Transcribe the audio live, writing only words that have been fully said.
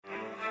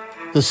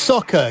The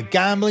Soccer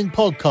Gambling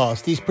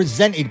Podcast is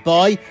presented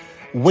by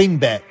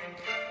WynnBET.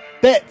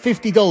 Bet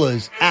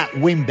 $50 at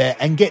WynnBET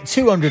and get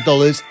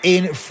 $200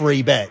 in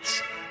free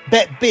bets.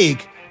 Bet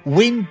big,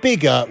 win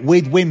bigger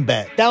with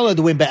WynnBET. Download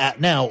the WynnBET app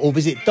now or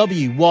visit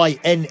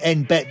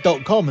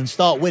wynnbet.com and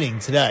start winning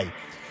today.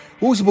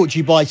 Also brought to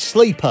you by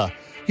Sleeper.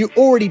 You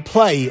already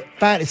play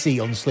fantasy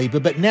on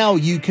Sleeper, but now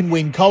you can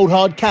win cold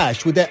hard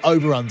cash with their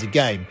over-under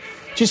game.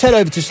 Just head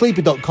over to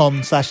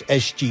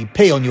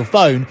sleeper.com/SGP on your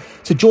phone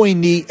to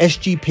join the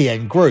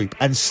SGPN group,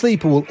 and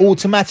Sleeper will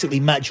automatically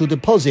match your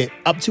deposit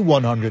up to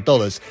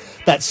 $100.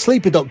 That's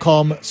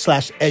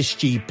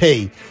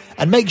sleeper.com/SGP.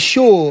 And make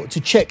sure to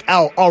check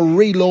out our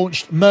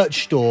relaunched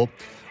merch store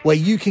where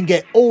you can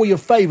get all your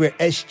favorite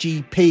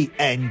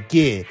SGPN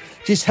gear.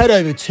 Just head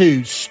over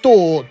to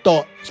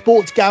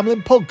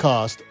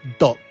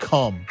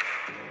store.sportsgamblingpodcast.com.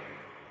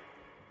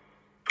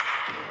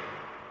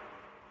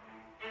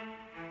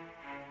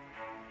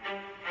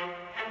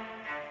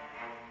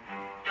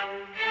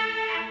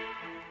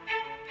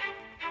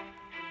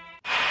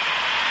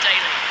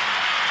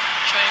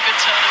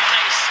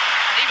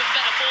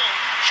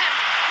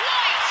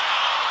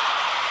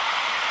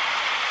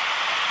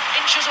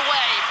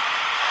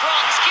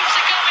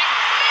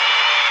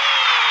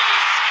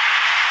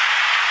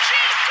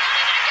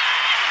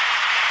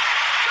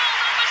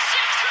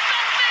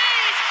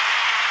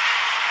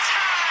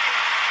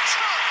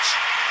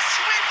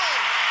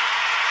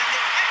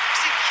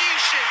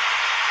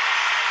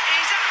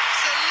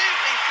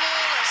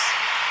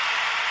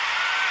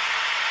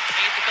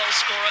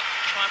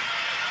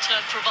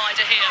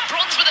 Provider here.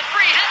 Bronze with a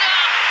free header.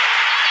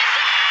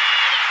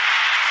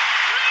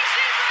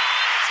 Lucy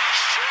Bronze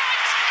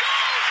strikes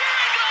goal for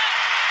England.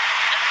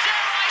 And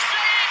dare I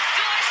say it,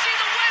 do I see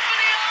the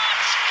Wembley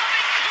arch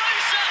coming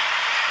closer?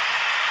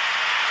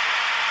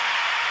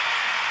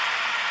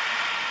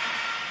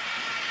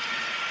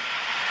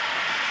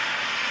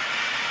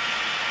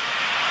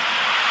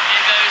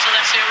 Here goes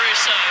Alessia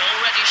Russo,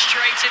 already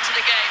straight into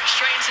the game,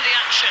 straight into the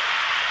action.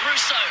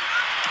 Russo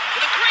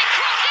with a great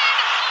cross in.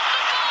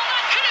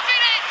 Could have been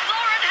it.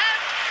 Lauren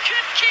Hemp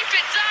couldn't keep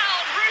it down.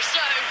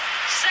 Russo,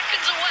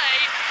 seconds away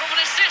from an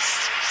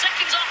assist,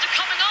 seconds after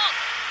coming on.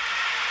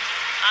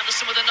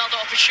 Anderson with another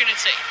opportunity.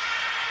 It's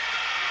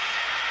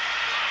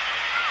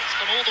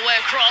gone all the way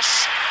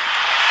across. Oh,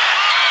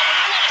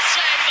 and what a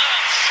save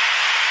that!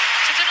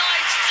 To deny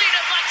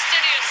Stina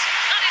Blackstenius.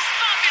 That is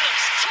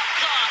fabulous, top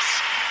class.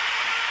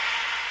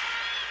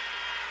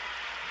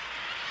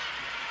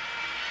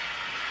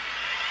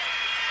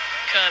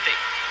 Kirby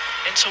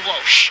into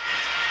Walsh.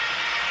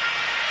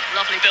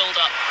 Lovely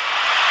build-up.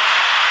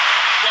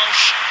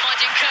 Walsh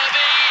finding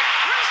Kirby.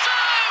 Russo!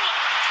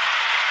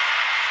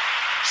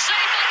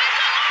 Save by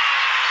Linda.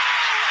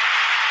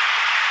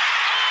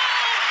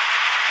 Oh,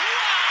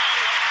 wow!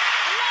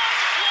 What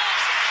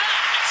was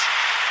that?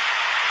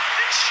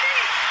 The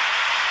cheek!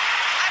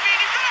 I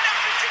mean, if that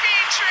happened to me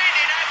in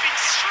training, I'd been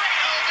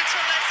straight over to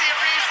Alessia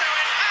Russo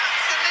and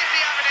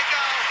absolutely having a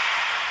go.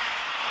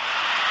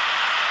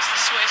 It's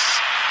the Swiss.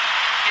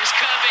 Here's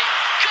Kirby.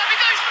 Kirby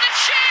goes for the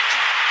chin!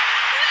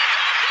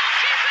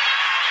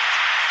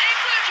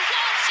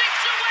 Waltzing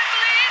to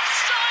Wembley in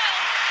style.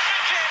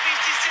 And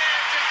Kirby's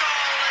deserved a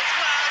goal as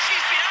well.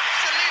 She's been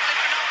absolutely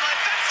phenomenal.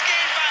 Best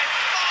game by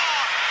far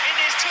in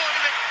this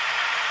tournament.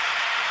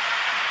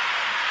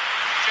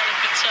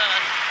 Delicate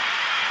turn.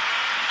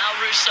 Now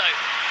Russo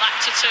back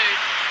to two.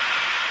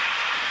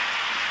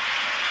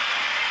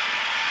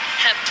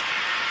 Hemp.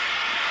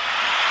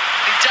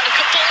 Big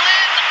delicate ball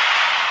in.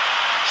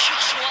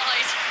 Just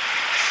wide.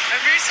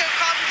 When Russo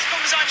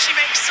comes on, she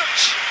makes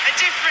such a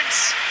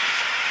difference.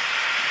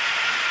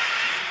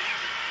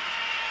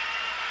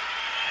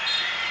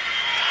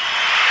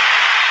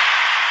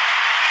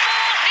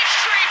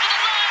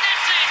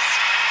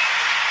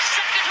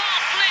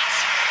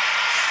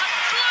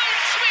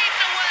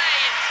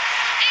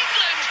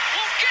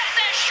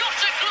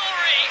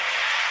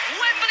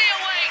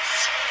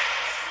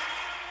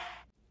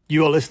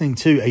 You are listening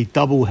to a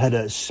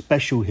double-header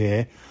special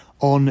here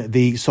on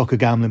the Soccer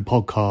Gambling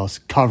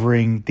Podcast,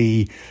 covering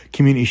the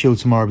Community Shield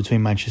tomorrow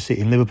between Manchester City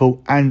and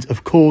Liverpool, and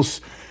of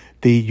course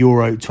the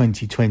Euro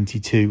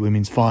 2022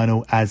 Women's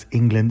Final as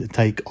England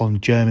take on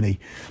Germany.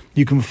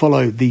 You can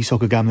follow the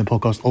Soccer Gambling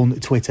Podcast on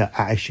Twitter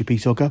at SGP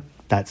Soccer.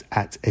 That's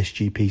at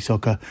SGP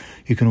Soccer.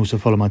 You can also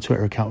follow my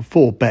Twitter account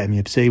for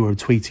BetMUFC, where I'm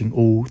tweeting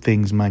all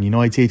things Man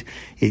United.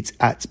 It's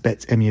at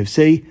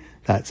BetMUFC.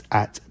 That's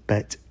at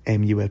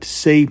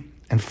BetMUFC.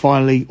 And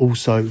finally,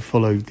 also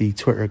follow the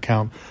Twitter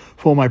account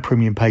for my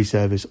premium pay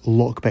service,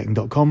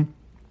 lockbetting.com.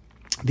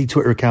 The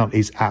Twitter account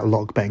is at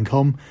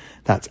lockbetting.com.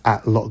 That's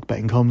at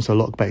lockbetting.com, so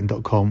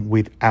lockbetting.com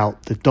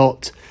without the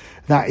dot.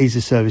 That is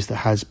a service that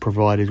has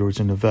provided, or is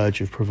on the verge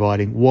of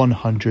providing,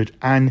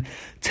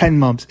 110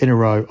 months in a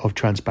row of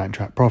transparent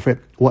track profit.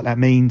 What that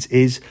means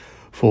is,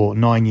 for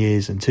 9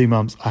 years and 2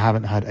 months, I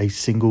haven't had a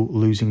single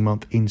losing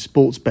month in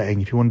sports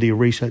betting. If you want to do your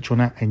research on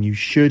that, and you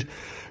should,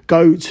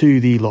 Go to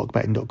the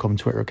lockbetting.com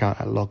Twitter account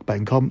at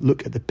lockbetting.com,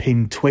 look at the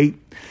pinned tweet,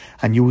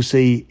 and you will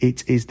see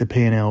it is the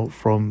P&L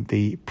from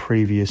the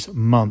previous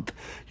month.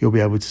 You'll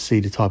be able to see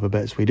the type of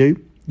bets we do.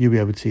 You'll be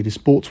able to see the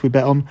sports we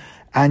bet on,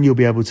 and you'll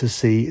be able to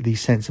see the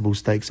sensible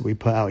stakes that we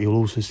put out. You'll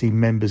also see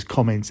members'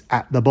 comments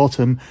at the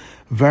bottom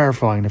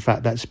verifying the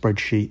fact that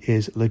spreadsheet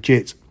is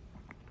legit.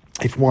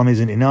 If one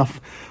isn't enough,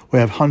 we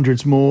have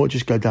hundreds more.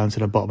 Just go down to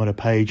the bottom of the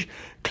page,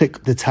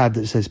 click the tab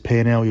that says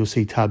P&L. You'll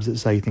see tabs that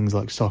say things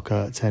like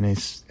soccer,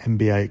 tennis,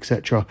 NBA,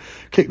 etc.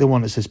 Click the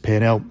one that says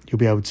P&L. You'll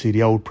be able to see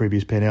the old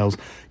previous P&Ls.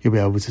 You'll be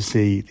able to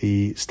see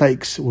the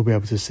stakes. We'll be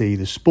able to see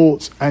the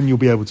sports, and you'll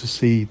be able to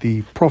see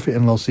the profit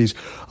and losses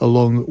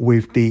along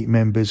with the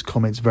members'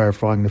 comments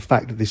verifying the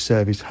fact that this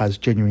service has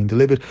genuinely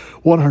delivered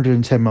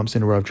 110 months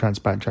in a row of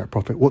transparent track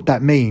profit. What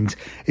that means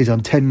is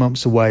I'm 10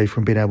 months away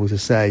from being able to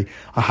say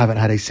I haven't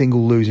had a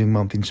single losing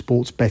month in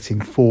sports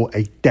betting for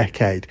a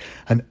decade,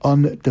 an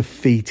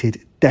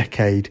undefeated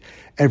decade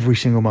every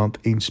single month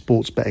in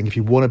sports betting. If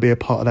you want to be a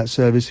part of that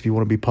service, if you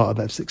want to be part of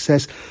that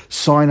success,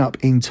 sign up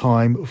in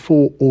time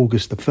for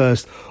August the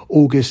 1st.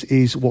 August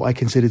is what I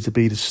consider to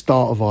be the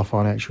start of our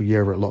financial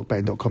year at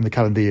lockbetting.com. The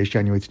calendar year is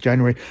January to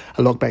January. At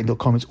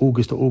lockbetting.com, it's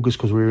August to August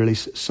because we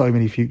release so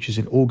many futures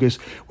in August.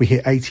 We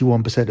hit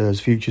 81% of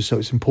those futures, so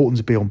it's important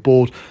to be on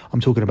board.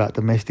 I'm talking about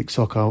domestic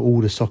soccer, all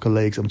the soccer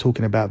leagues. I'm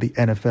talking about the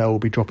NFL. We'll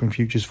be dropping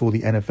futures for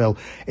the NFL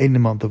in the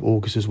month of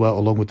August as well,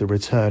 along with the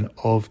return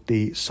of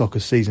the soccer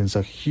season.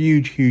 So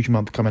huge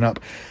month coming up,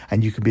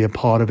 and you can be a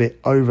part of it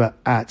over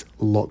at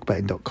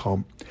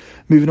lockbetting.com.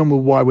 Moving on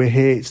with why we're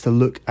here, it's to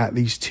look at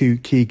these two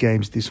key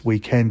games this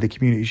weekend. The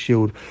Community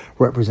Shield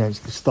represents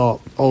the start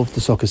of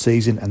the soccer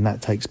season, and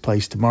that takes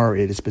place tomorrow.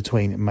 It is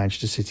between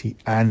Manchester City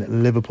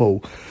and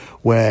Liverpool,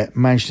 where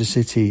Manchester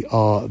City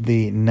are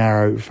the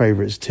narrow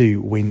favourites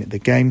to win the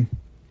game.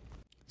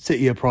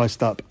 City are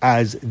priced up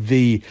as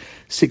the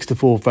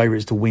 6-4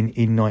 favourites to win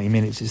in 90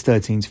 minutes. It's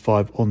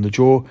 13-5 on the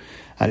draw,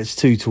 and it's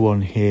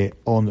 2-1 here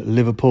on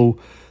Liverpool.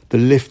 The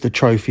Lift the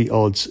Trophy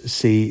odds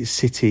see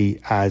City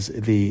as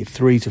the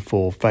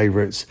 3-4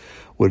 favourites,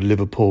 with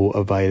Liverpool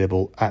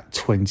available at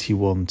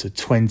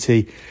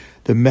 21-20.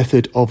 The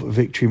method of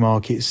victory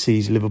market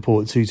sees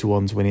Liverpool at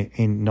 2-1 to win it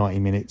in 90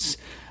 minutes,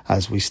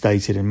 as we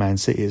stated, and Man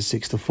City at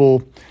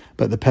 6-4.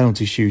 But the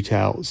penalty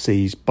shootout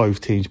sees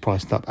both teams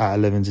priced up at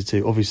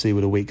 11-2. Obviously,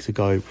 with a week to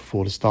go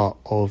before the start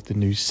of the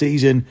new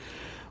season,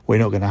 we're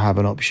not going to have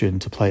an option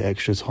to play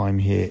extra time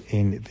here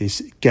in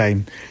this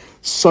game.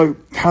 So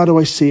how do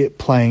I see it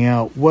playing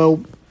out?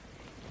 Well,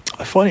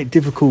 I find it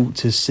difficult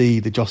to see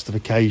the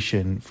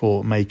justification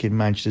for making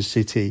Manchester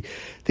City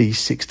the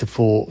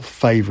 6-4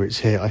 favourites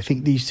here. I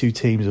think these two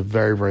teams are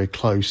very, very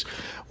close.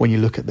 When you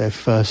look at their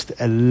first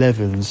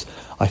 11s,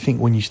 I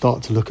think when you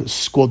start to look at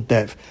squad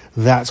depth,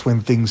 that's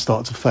when things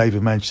start to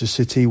favour Manchester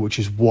City, which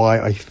is why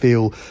I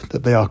feel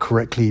that they are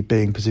correctly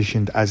being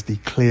positioned as the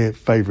clear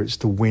favourites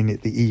to win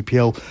the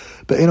EPL.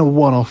 But in a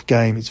one-off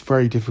game, it's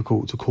very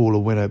difficult to call a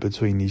winner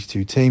between these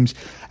two teams.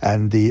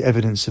 And the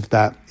evidence of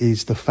that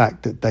is the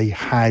fact that they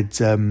had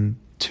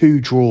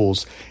two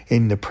draws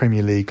in the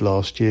Premier League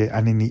last year,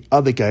 and in the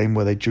other game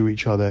where they drew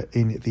each other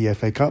in the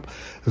FA Cup,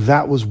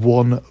 that was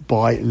won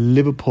by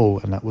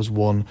Liverpool, and that was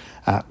won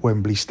at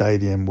Wembley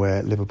Stadium,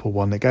 where Liverpool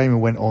won the game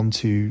and went on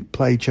to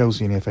play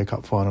Chelsea in the FA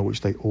Cup final,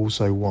 which they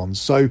also won.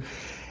 So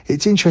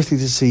it's interesting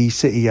to see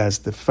City as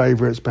the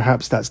favourites.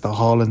 Perhaps that's the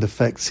Haaland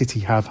effect.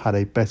 City have had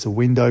a better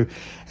window.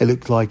 It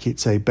looked like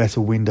it's a better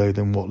window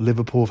than what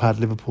Liverpool have had.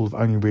 Liverpool have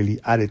only really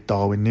added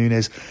Darwin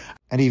Núñez,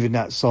 and even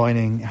that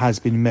signing has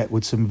been met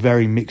with some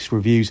very mixed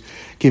reviews,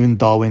 given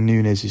Darwin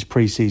Núñez's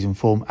pre-season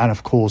form, and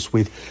of course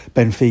with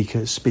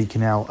Benfica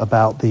speaking out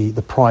about the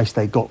price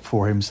they got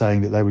for him,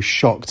 saying that they were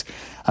shocked,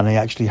 and they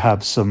actually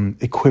have some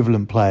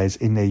equivalent players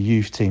in their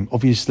youth team.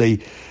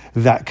 Obviously,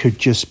 that could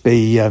just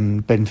be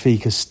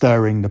Benfica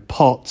stirring the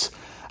pot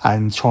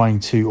and trying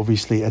to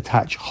obviously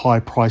attach high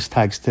price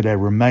tags to their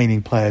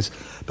remaining players.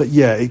 But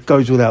yeah, it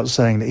goes without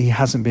saying that he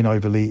hasn't been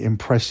overly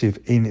impressive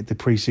in the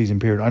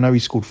pre-season period. I know he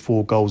scored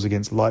 4 goals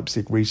against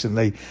Leipzig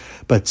recently,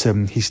 but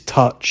his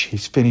touch,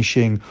 his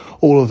finishing,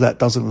 all of that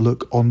doesn't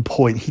look on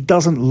point. He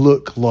doesn't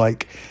look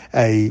like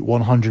a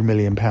 £100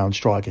 million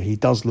striker. He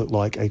does look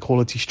like a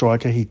quality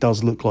striker. He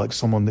does look like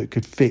someone that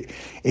could fit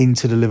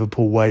into the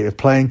Liverpool way of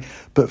playing.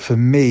 But for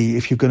me,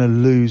 if you're going to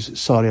lose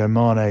Sadio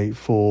Mane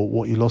for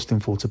what you lost him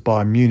for to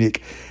Bayern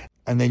Munich,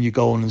 and then you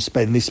go on and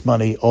spend this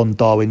money on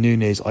Darwin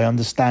Núñez, I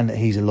understand that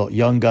he's a lot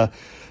younger,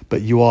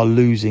 but you are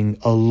losing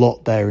a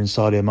lot there in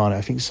Sadio Mane.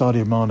 I think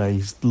Sadio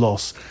Mane's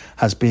loss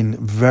has been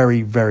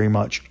very, very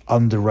much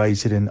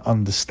underrated and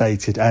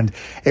understated, and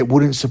it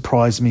wouldn't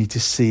surprise me to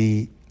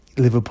see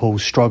Liverpool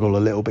struggle a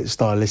little bit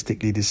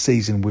stylistically this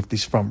season with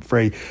this front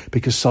three,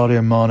 because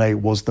Sadio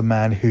Mane was the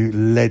man who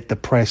led the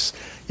press.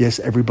 Yes,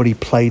 everybody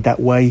played that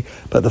way,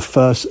 but the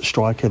first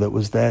striker that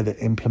was there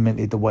that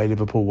implemented the way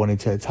Liverpool wanted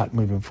to attack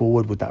moving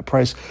forward with that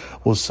press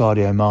was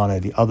Sadio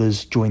Mane. The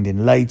others joined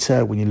in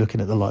later when you're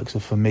looking at the likes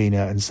of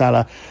Firmino and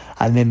Salah,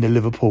 and then the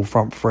Liverpool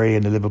front three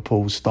and the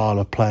Liverpool style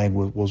of playing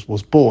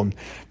was born.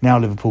 Now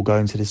Liverpool go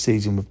into the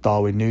season with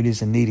Darwin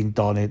Núñez and needing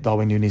Darwin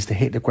Núñez to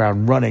hit the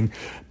ground running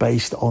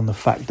based on the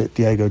fact that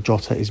Diogo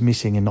Jota is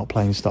missing and not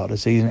playing the start of the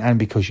season, and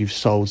because you've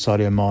sold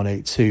Sadio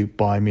Mane to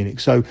Bayern Munich.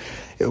 So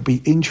it'll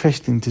be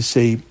interesting to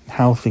see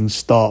how things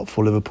start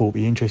for Liverpool. It'll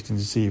be interesting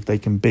to see if they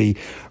can be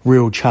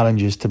real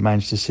challengers to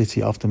Manchester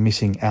City after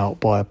missing out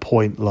by a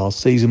point last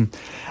season.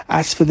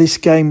 As for this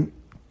game,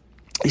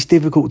 it's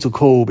difficult to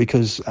call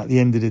because at the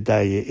end of the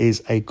day, it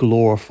is a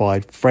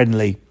glorified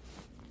friendly.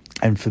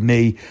 And for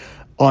me,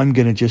 I'm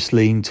going to just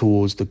lean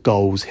towards the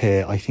goals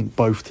here. I think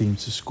both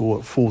teams to score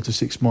at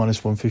 4-6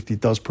 -150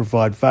 does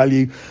provide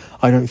value.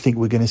 I don't think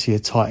we're going to see a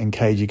tight and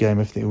cagey game.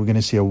 I think we're going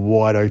to see a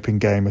wide open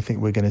game. I think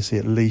we're going to see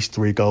at least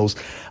 3 goals.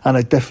 And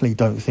I definitely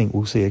don't think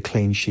we'll see a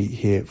clean sheet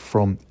here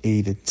from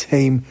either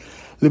team.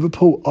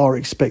 Liverpool are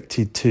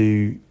expected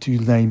to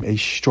name a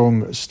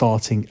strong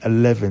starting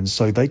 11,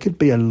 so they could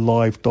be a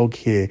live dog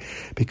here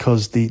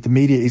because the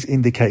media is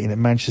indicating that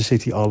Manchester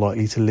City are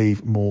likely to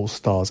leave more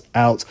stars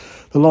out.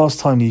 The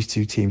last time these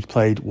two teams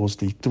played was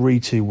the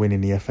 3-2 win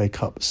in the FA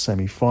Cup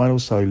semi-final,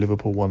 so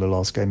Liverpool won the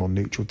last game on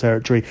neutral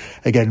territory.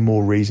 Again,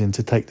 more reason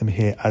to take them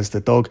here as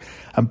the dog.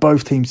 And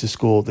both teams to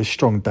score, there's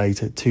strong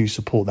data to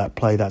support that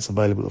play. That's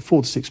available at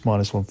 4-6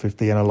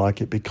 -150, and I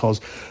like it because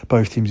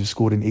both teams have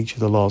scored in each of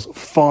the last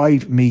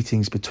 5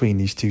 meetings between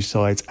these two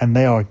sides, and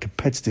they are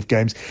competitive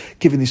games.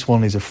 Given this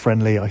one is a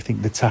friendly, I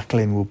think the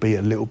tackling will be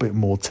a little bit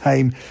more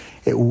tame.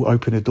 It will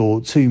open a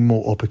door to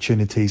more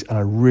opportunities, and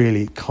I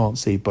really can't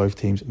see both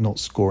teams not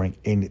scoring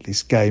in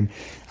this game.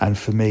 And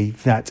for me,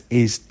 that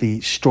is the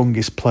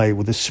strongest play,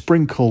 with a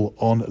sprinkle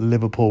on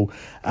Liverpool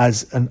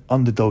as an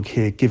underdog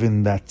here,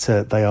 given that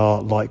they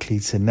are likely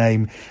to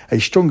name a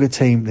stronger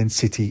team than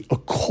City,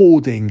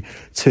 according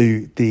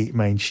to the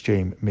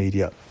mainstream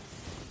media.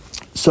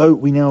 So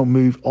we now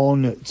move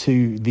on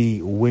to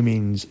the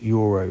Women's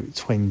Euro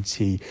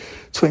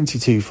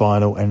 2022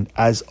 final, and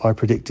as I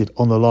predicted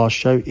on the last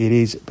show, it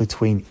is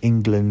between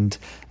England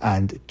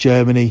and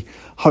Germany.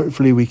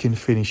 Hopefully we can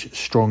finish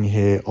strong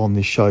here on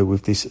this show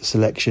with this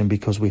selection,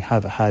 because we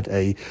have had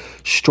a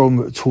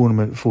strong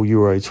tournament for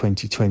Euro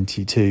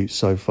 2022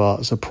 so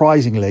far.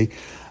 Surprisingly,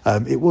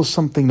 it was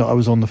something that I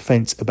was on the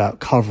fence about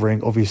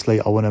covering.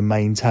 Obviously, I want to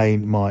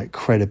maintain my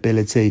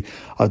credibility.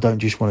 I don't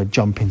just want to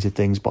jump into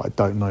things, but I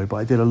don't know. But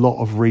I did a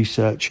lot of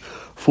research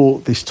for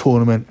this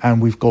tournament,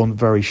 and we've gone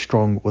very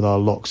strong with our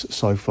locks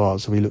so far.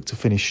 So we look to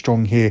finish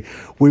strong here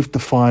with the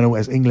final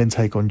as England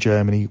take on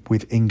Germany,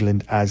 with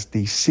England as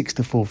the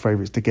 6-4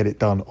 favourites to get it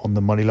done on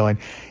the money line.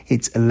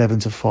 It's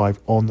 11-5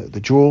 on the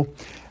draw,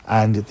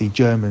 and the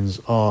Germans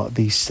are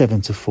the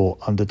 7-4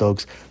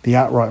 underdogs. The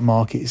outright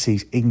market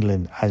sees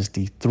England as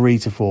the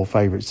 3-4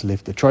 favourites to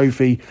lift the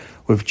trophy,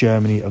 with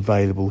Germany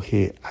available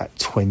here at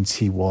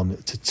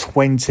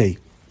 21-20.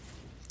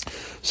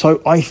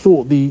 So I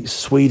thought the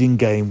Sweden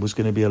game was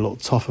going to be a lot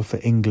tougher for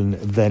England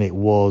than it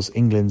was.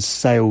 England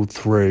sailed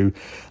through.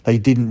 They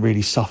didn't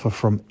really suffer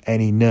from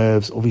any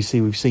nerves. Obviously,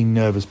 we've seen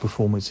nervous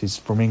performances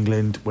from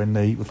England when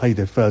they played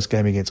their first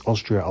game against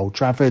Austria at Old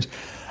Trafford.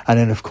 And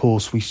then, of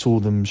course, we saw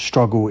them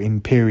struggle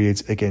in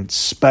periods against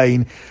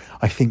Spain.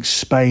 I think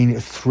Spain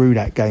threw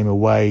that game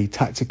away.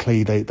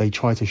 Tactically, they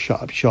tried to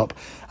shut up shop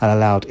and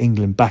allowed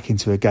England back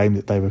into a game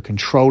that they were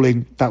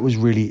controlling. That was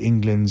really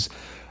England's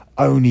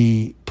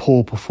only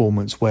poor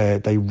performance, where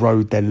they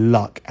rode their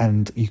luck,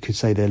 and you could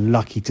say they're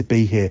lucky to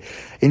be here.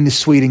 In the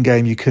Sweden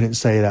game, you couldn't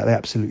say that. They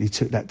absolutely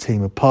took that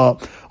team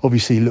apart.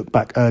 Obviously, look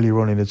back earlier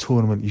on in the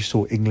tournament, you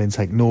saw England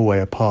take Norway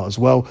apart as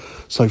well.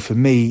 So for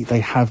me, they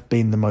have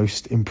been the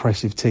most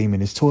impressive team in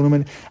this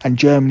tournament, and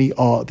Germany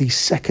are the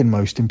second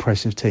most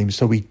impressive team.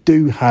 So we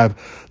do have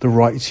the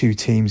right two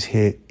teams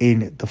here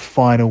in the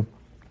final.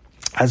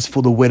 As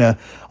for the winner,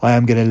 I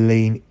am going to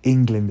lean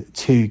England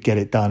to get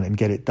it done, and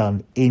get it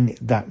done in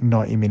that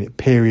 90-minute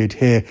period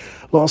here.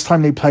 Last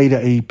time they played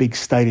at a big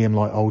stadium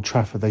like Old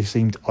Trafford, they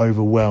seemed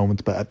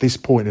overwhelmed. But at this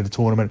point in the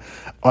tournament,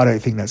 I don't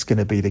think that's going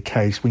to be the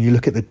case. When you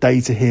look at the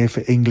data here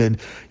for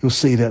England, you'll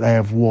see that they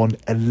have won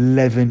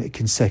 11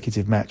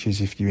 consecutive matches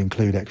if you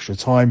include extra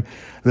time.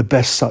 The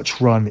best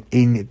such run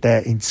in their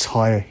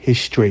entire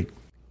history.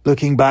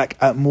 Looking back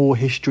at more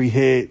history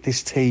here,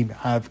 this team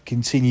have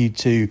continued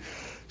to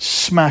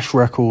smash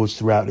records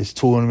throughout this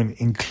tournament,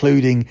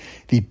 including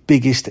the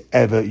biggest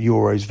ever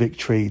Euros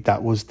victory.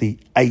 That was the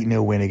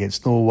 8-0 win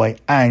against Norway,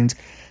 and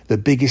the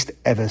biggest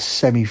ever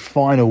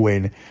semi-final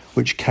win,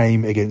 which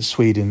came against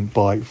Sweden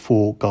by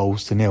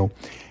 4-0.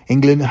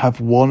 England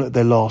have won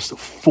their last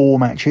 4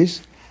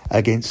 matches,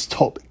 against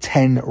top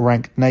 10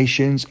 ranked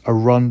nations, a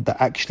run that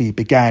actually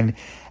began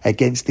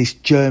against this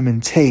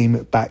German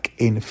team back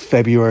in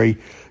February.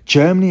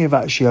 Germany have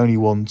actually only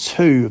won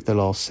 2 of the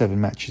last 7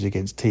 matches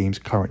against teams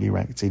currently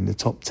ranked in the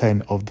top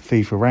 10 of the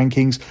FIFA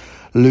rankings,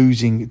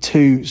 losing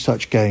 2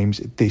 such games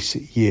this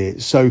year.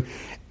 So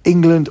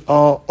England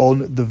are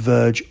on the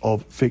verge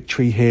of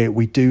victory here.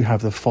 We do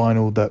have the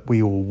final that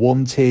we all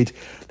wanted.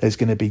 There's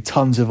going to be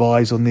tons of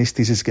eyes on this.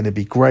 This is going to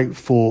be great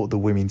for the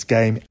women's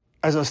game.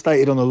 As I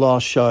stated on the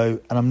last show,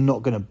 and I'm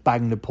not going to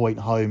bang the point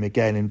home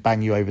again and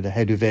bang you over the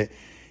head with it,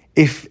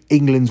 if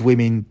England's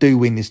women do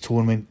win this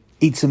tournament,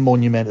 it's a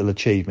monumental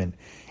achievement.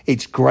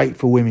 It's great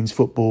for women's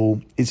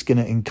football. It's going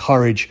to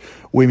encourage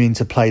women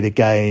to play the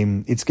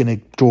game. It's going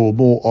to draw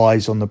more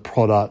eyes on the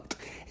product.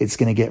 It's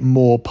going to get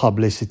more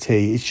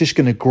publicity. It's just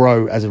going to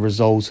grow as a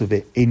result of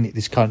it in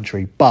this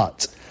country.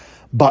 But,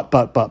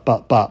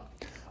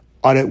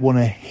 I don't want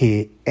to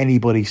hear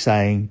anybody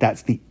saying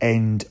that's the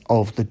end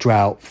of the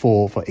drought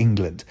for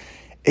England.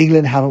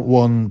 England haven't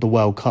won the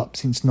World Cup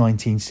since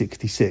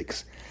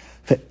 1966.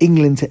 For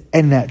England to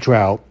end that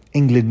drought,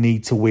 England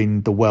need to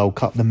win the World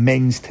Cup. The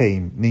men's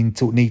team need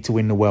to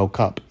win the World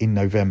Cup in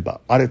November.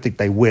 I don't think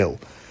they will.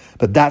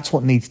 But that's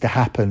what needs to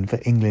happen for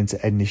England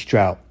to end this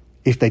drought.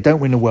 If they don't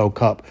win the World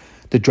Cup,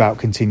 the drought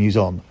continues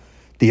on.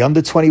 The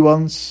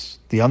under-21s,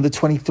 the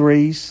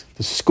under-23s,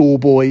 the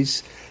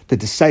schoolboys, the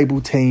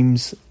disabled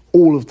teams,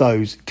 all of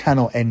those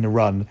cannot end the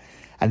run,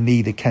 and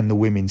neither can the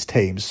women's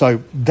team.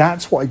 So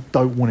that's what I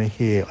don't want to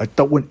hear. I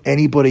don't want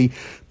anybody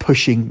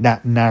pushing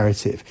that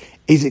narrative.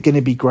 Is it going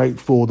to be great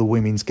for the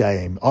women's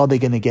game? Are they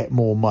going to get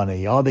more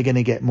money? Are they going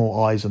to get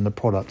more eyes on the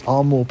product?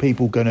 Are more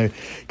people going to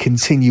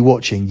continue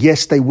watching?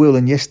 Yes, they will,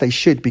 and yes, they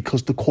should,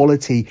 because the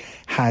quality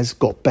has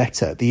got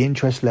better. The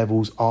interest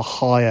levels are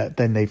higher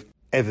than they've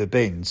ever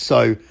been.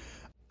 So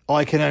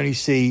I can only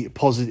see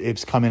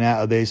positives coming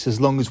out of this,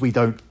 as long as we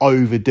don't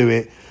overdo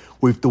it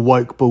with the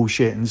woke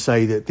bullshit and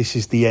say that this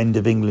is the end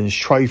of England's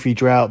trophy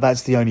drought.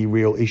 That's the only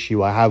real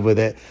issue I have with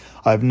it.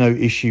 I have no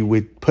issue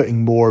with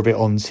putting more of it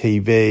on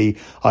TV.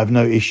 I have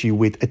no issue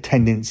with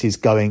attendances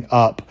going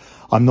up.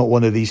 I'm not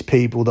one of these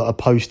people that are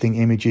posting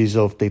images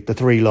of the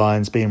Three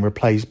Lions being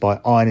replaced by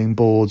ironing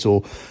boards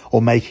or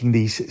making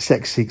these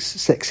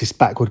sexist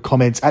backward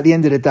comments. At the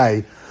end of the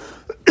day,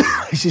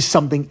 this is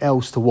something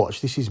else to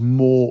watch. This is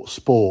more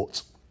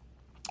sport.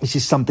 This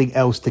is something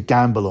else to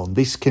gamble on.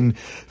 This can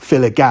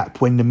fill a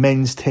gap when the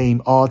men's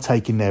team are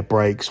taking their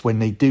breaks, when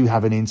they do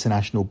have an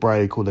international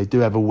break or they do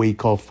have a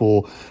week off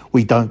or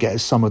we don't get a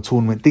summer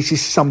tournament. This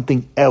is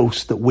something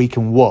else that we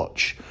can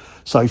watch.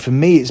 So for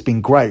me, it's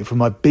been great. For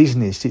my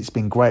business, it's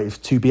been great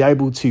to be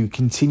able to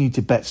continue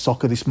to bet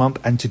soccer this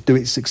month and to do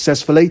it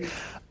successfully.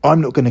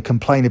 I'm not going to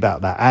complain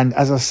about that. And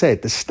as I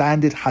said, the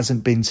standard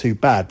hasn't been too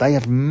bad. They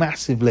have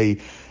massively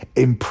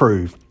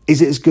improved.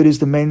 Is it as good as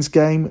the men's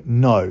game?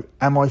 No.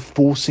 Am I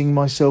forcing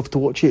myself to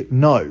watch it?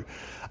 No.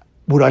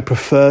 Would I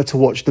prefer to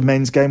watch the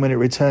men's game when it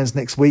returns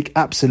next week?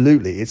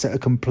 Absolutely. It's at a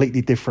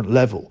completely different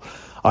level.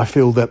 I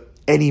feel that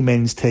any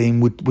men's team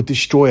would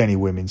destroy any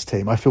women's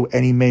team. I feel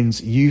any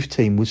men's youth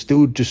team would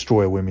still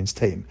destroy a women's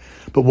team.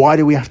 But why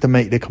do we have to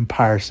make the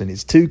comparison?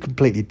 It's 2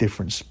 completely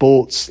different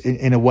sports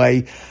in a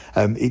way.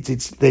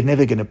 They're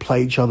never going to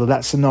play each other.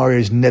 That scenario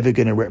is never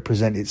going to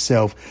represent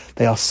itself.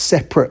 They are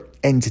separate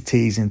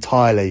entities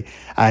entirely,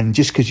 and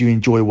just because you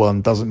enjoy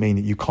one doesn't mean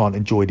that you can't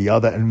enjoy the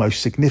other. And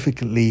most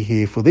significantly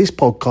here for this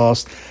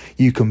podcast,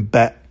 you can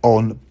bet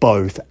on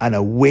both, and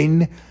a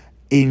win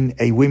in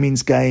a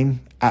women's game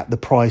at the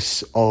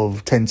price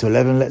of 10 to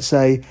 11, let's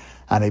say,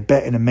 and a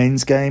bet in a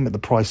men's game at the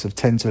price of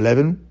 10 to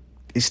 11,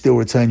 it still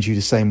returns you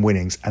the same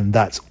winnings. And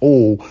that's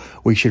all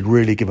we should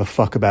really give a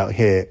fuck about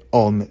here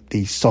on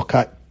the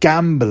Soccer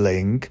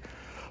Gambling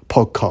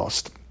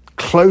Podcast.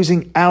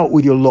 Closing out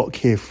with your lock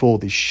here for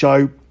this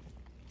show,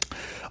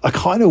 I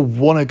kind of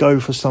want to go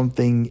for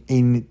something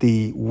in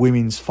the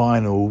women's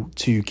final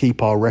to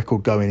keep our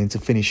record going and to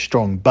finish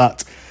strong.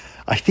 But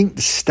I think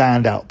the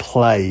standout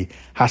play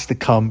has to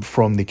come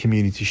from the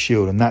Community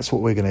Shield, and that's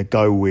what we're going to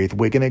go with.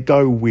 We're going to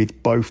go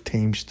with both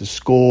teams to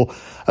score,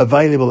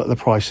 available at the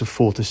price of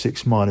 4 to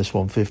 6 minus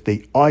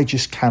 150. I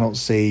just cannot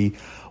see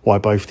why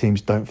both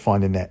teams don't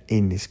find a net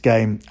in this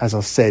game. As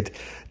I said,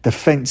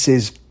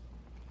 defences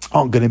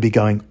aren't going to be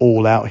going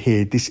all out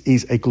here. This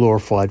is a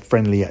glorified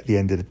friendly at the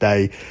end of the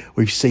day.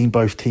 We've seen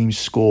both teams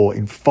score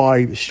in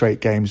 5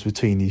 straight games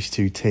between these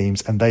 2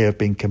 teams, and they have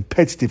been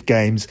competitive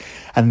games.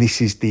 And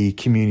this is the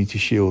Community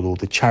Shield, or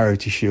the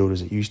Charity Shield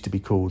as it used to be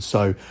called.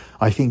 So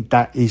I think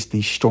that is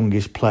the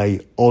strongest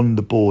play on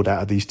the board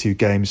out of these 2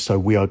 games. So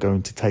we are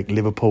going to take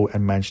Liverpool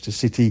and Manchester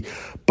City,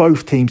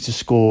 both teams to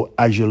score,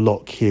 as your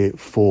lock here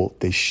for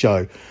this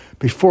show.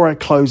 Before I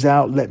close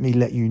out, let me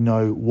let you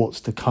know what's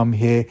to come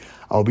here.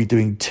 I'll be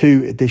doing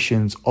 2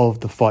 editions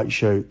of The Fight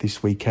Show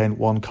this weekend,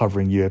 one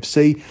covering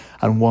UFC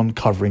and one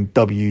covering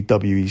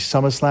WWE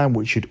SummerSlam,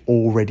 which should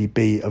already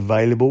be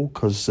available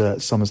because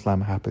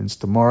SummerSlam happens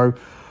tomorrow.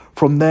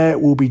 From there,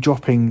 we'll be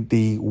dropping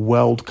the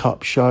World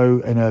Cup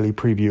show, an early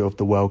preview of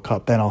the World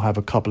Cup. Then I'll have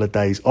a couple of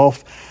days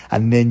off,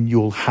 and then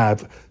you'll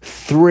have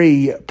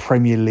 3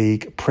 Premier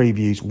League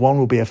previews. One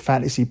will be a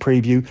fantasy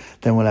preview.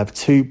 Then we'll have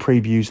 2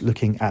 previews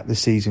looking at the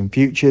season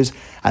futures.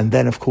 And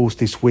then, of course,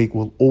 this week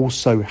we'll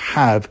also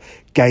have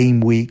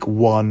game week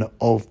 1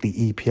 of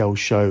the EPL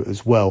show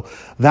as well.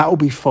 That will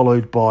be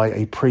followed by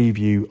a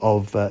preview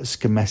of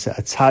Scommessa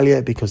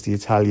Italia, because the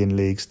Italian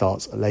league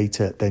starts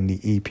later than the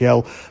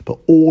EPL. But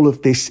all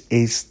of this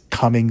is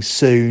coming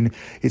soon.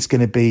 It's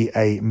going to be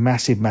a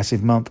massive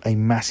month, a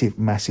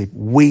massive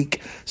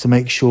week. So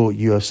make sure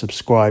you are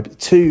subscribed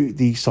to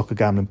the Soccer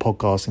Gambling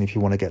Podcast. And if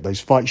you want to get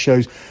those fight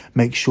shows,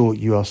 make sure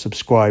you are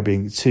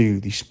subscribing to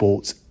the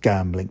Sports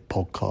Gambling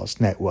Podcast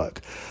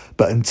Network.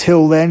 But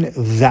until then,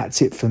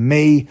 that's it for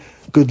me.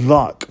 Good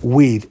luck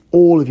with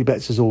all of your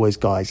bets as always,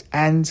 guys.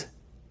 And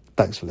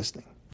thanks for listening.